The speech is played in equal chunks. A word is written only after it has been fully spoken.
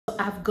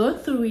I've gone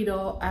through it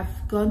all.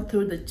 I've gone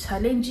through the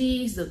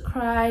challenges, the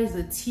cries,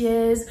 the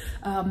tears,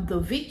 the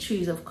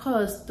victories, of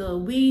course, the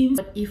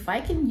wins. But if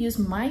I can use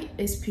my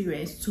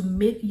experience to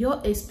make your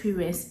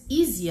experience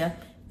easier,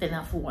 then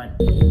I've won.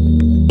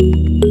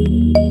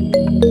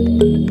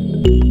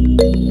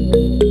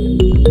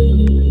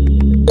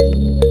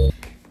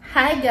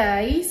 Hi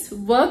guys,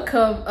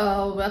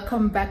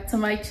 welcome back to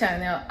my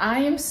channel. I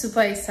am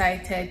super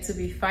excited to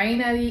be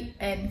finally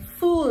and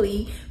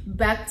fully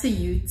back to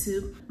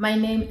YouTube. My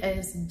name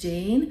is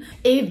Jane.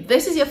 If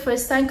this is your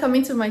first time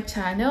coming to my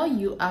channel,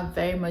 you are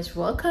very much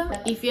welcome.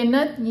 If you're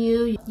not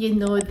new, you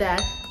know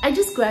that I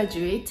just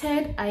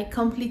graduated. I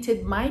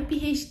completed my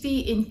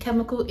PhD in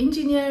chemical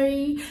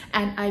engineering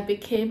and I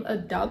became a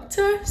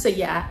doctor. So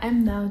yeah,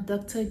 I'm now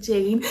Dr.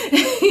 Jane.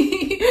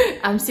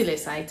 I'm still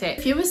excited.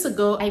 A few weeks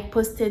ago, I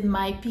posted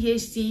my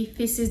PhD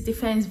thesis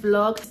defense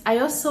vlog. I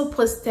also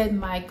posted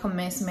my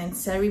commencement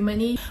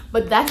ceremony,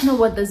 but that's not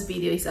what this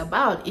video is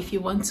about. If you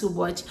want to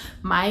watch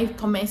my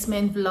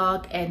commencement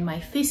vlog and my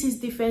thesis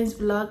defense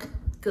vlog,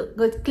 go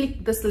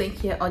click this link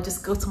here or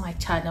just go to my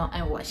channel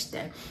and watch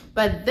them.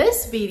 But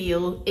this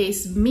video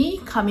is me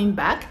coming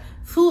back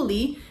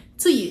fully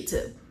to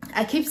YouTube.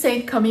 I keep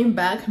saying coming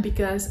back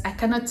because I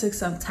cannot take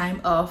some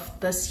time off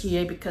this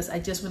year because I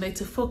just wanted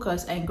to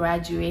focus and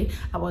graduate.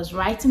 I was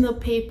writing a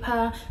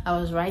paper, I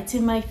was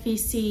writing my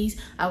thesis,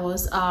 I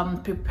was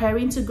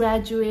preparing to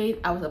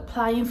graduate, I was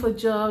applying for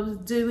jobs,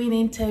 doing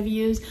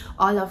interviews,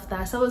 all of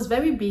that. So I was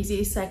very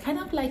busy, so I kind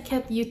of like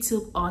kept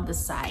YouTube on the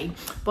side.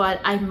 But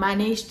I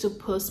managed to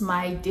post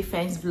my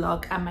defense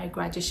vlog and my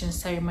graduation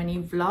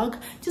ceremony vlog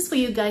just for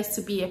you guys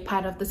to be a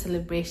part of the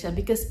celebration,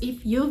 because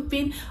if you've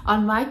been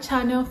on my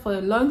channel for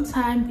a long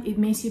time, it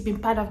means you've been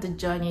part of the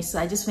journey. So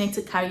I just wanted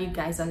to carry you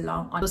guys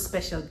along on those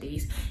special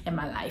days in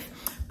my life.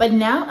 But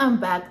now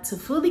I'm back to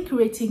fully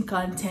creating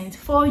content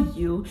for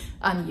you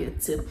on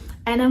YouTube,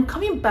 and I'm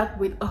coming back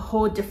with a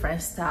whole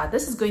different style.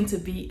 This is going to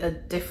be a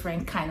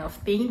different kind of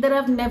thing that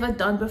I've never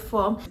done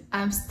before.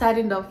 I'm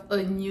starting off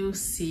a new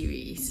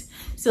series.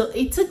 So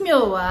it took me a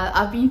while.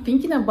 I've been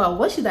thinking about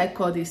what should I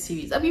call this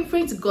series. I've been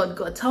praying to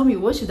God, tell me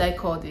what should I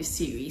call this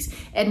series.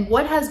 And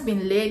what has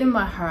been laid in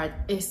my heart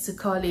is to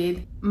call it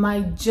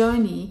My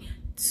Journey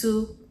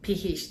to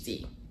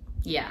PhD.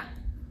 Yeah.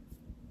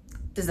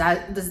 Does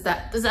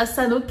that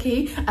sound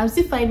okay? I'm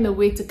still finding a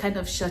way to kind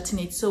of shorten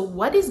it. So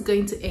what is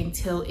going to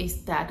entail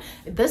is that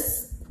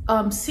this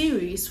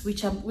series,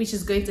 which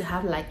is going to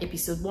have like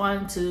episode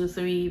 1, 2,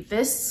 3.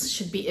 This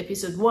should be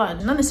episode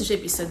 1, not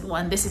necessarily episode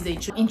 1. This is the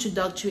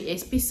introductory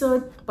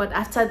episode, but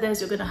after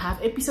this you're going to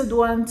have episode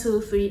 1,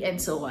 2, 3,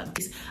 and so on.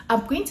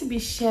 I'm going to be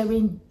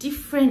sharing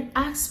different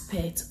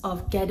aspects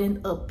of getting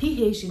a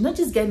PhD, not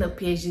just getting a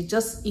PhD,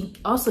 just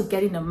also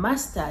getting a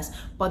master's.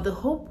 But the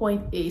whole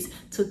point is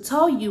to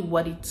tell you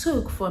what it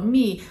took for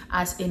me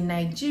as a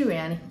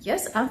Nigerian.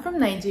 Yes, I'm from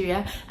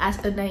Nigeria.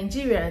 As a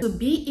Nigerian, to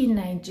be in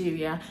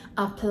Nigeria,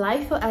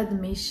 apply for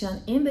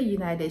admission in the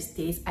United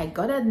States. I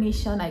got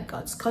admission, I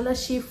got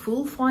scholarship,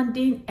 full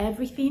funding,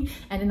 everything.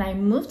 And then I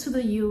moved to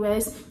the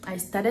US. I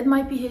started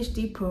my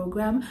PhD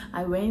program.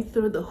 I went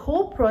through the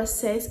whole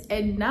process,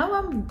 and now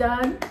I'm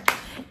done.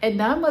 And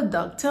now I'm a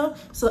doctor.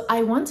 So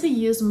I want to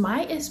use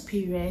my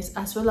experience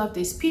as well as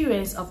the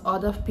experience of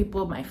other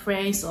people, my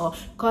friends or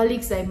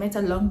colleagues that I met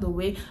along the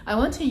way. I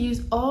want to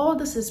use all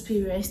this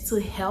experience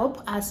to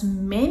help as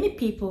many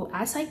people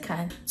as I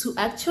can to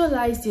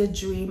actualize their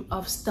dream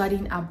of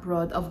studying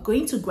abroad, of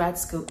going to grad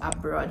school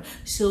abroad.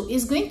 So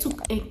it's going to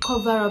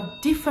cover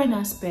up different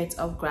aspects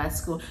of grad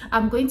school.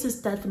 I'm going to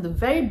start from the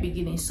very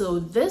beginning. So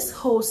this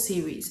whole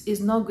series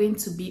is not going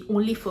to be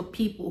only for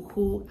people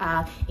who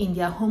are in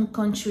their home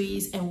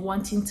countries and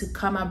wanting to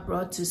come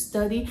abroad to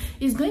study.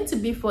 It's going to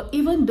be for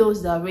even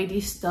those that are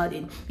already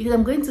studying, because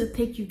I'm going to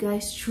take you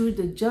guys through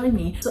the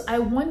journey. So I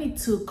want it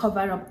to cover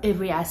up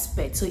every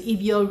aspect. So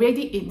if you're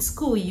already in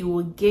school, you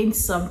will gain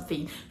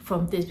something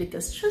from this,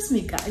 because trust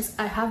me guys,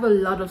 I have a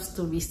lot of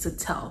stories to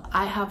tell.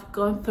 I have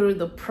gone through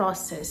the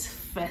process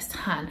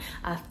firsthand.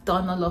 I've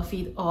done all of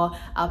it all.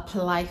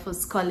 Apply for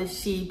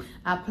scholarship,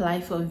 apply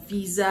for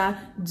visa,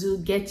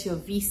 get your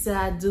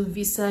visa, do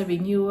visa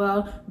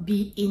renewal,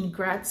 be in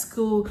grad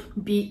school,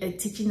 be a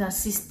teaching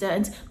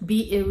assistant,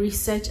 be a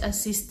research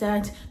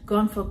assistant,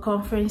 gone for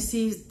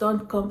conferences,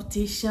 done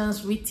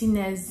competitions, written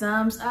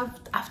exams.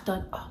 I've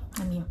done all.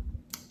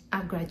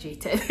 I've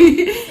graduated.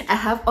 I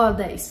have all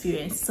that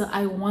experience. So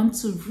I want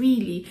to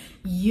really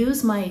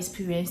use my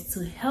experience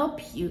to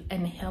help you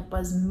and help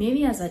as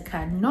many as I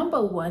can.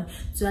 Number one,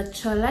 to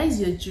actualize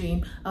your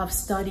dream of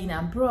studying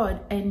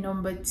abroad. And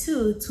number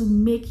two, to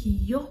make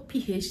your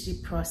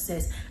PhD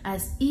process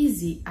as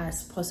easy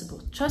as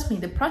possible. Trust me,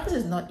 the process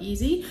is not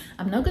easy.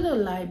 I'm not gonna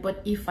lie,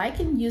 but if I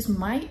can use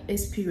my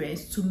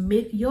experience to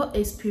make your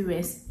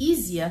experience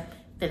easier,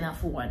 then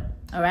I've won.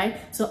 All right,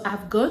 so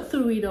I've gone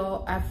through it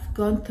all. I've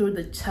gone through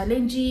the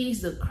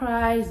challenges, the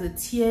cries, the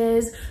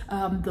tears,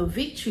 the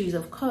victories,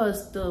 of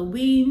course, the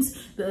wins,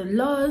 the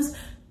loss.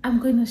 I'm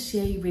going to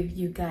share it with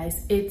you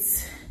guys. It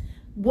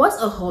was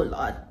a whole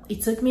lot.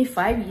 It took me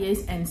 5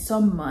 years and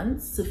some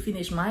months to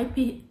finish my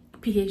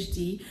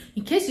PhD.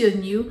 In case you're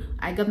new,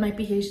 I got my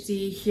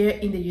PhD here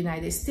in the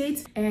United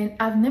States, and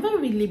I've never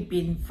really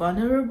been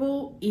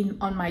vulnerable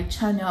on my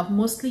channel. I've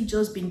mostly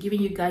just been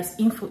giving you guys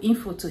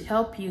info to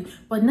help you,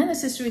 but not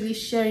necessarily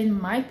sharing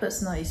my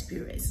personal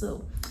experience.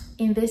 So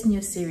in this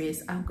new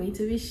series, I'm going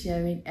to be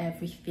sharing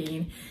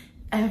everything,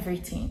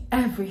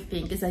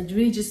 because I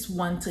really just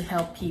want to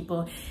help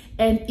people.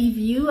 And if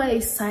you are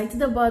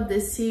excited about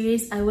this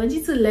series, I want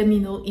you to let me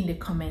know in the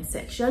comment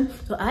section.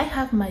 So I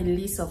have my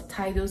list of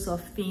titles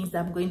of things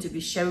that I'm going to be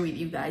sharing with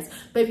you guys.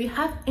 But if you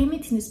have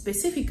anything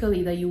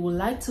specifically that you would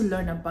like to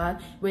learn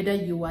about, whether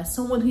you are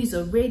someone who is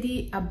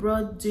already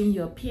abroad doing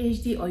your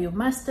PhD or your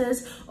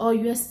master's, or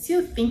you are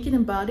still thinking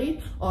about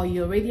it, or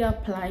you're already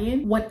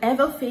applying,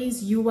 whatever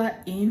phase you are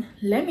in,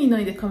 let me know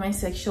in the comment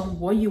section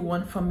what you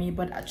want from me.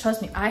 But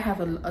trust me, I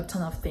have a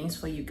ton of things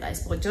for you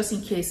guys. But just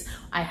in case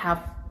I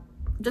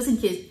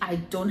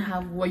don't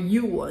have what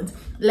you want,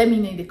 let me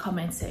know in the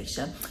comment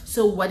section.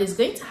 So what is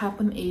going to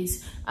happen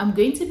is I'm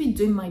going to be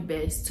doing my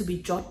best to be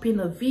dropping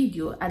a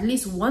video, at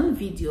least one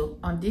video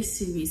on this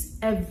series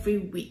every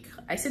week.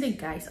 I said it,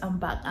 guys, I'm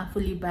back. I'm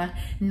fully back.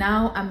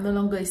 Now I'm no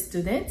longer a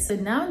student. So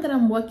now that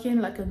I'm working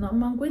like a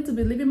normal, I'm going to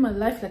be living my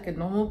life like a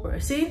normal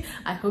person.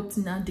 I hope to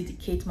now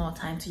dedicate more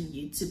time to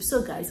YouTube.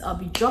 So guys, I'll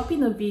be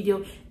dropping a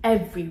video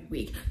every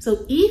week.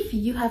 So if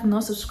you have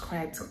not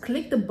subscribed,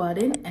 click the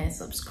button and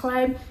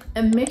subscribe,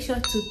 and make sure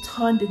to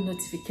turn the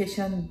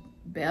notification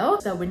bell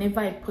so that whenever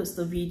I post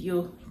a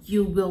video,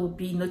 you will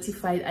be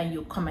notified and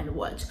you'll come and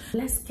watch.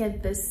 Let's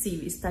get this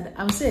series started.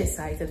 I'm so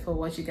excited for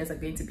what you guys are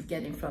going to be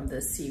getting from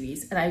this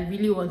series, and I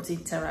really want to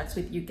interact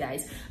with you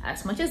guys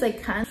as much as I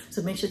can.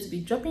 So make sure to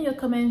be dropping your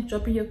comments,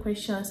 dropping your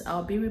questions.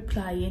 I'll be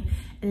replying,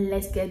 and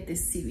let's get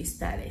this series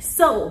started.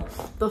 So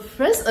the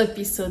first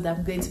episode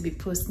I'm going to be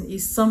posting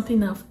is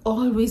something I've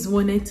always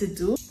wanted to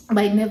do, but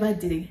I never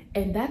did it,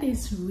 and that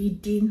is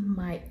reading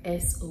my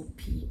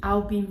SOP.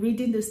 I'll be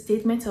reading the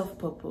statement of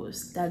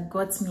purpose that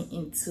got me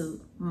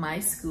into my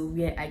school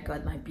where I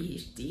got my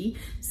PhD.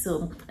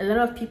 So a lot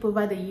of people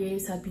over the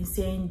years have been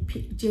saying,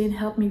 Jane,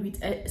 help me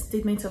with a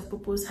statement of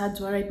purpose. How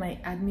do I write my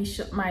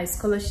admission, my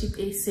scholarship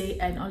essay,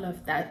 and all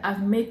of that.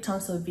 I've made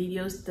tons of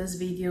videos, this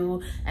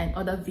video and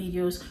other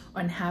videos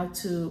on how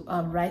to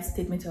write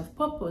statement of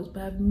purpose,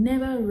 but I've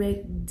never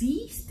read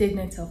the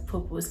statement of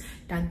purpose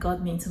that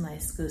got me into my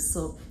school.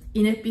 So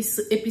in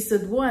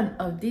episode 1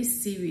 of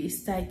this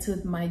series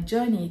titled My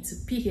Journey to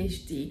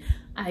PhD,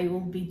 I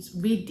will be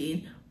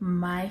reading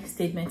my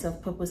statement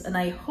of purpose, and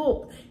I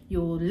hope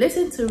you will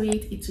listen to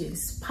it. It will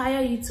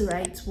inspire you to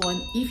write one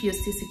if you're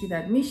still seeking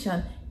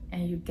admission,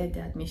 and you get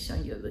the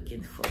admission you're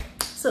looking for.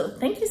 So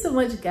thank you so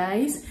much,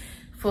 guys,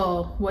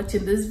 for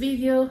watching this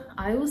video.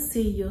 I will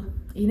see you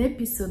in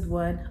episode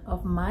 1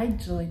 of my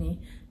journey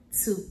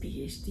to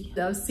PhD.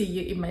 I'll see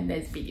you in my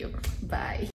next video. Bye.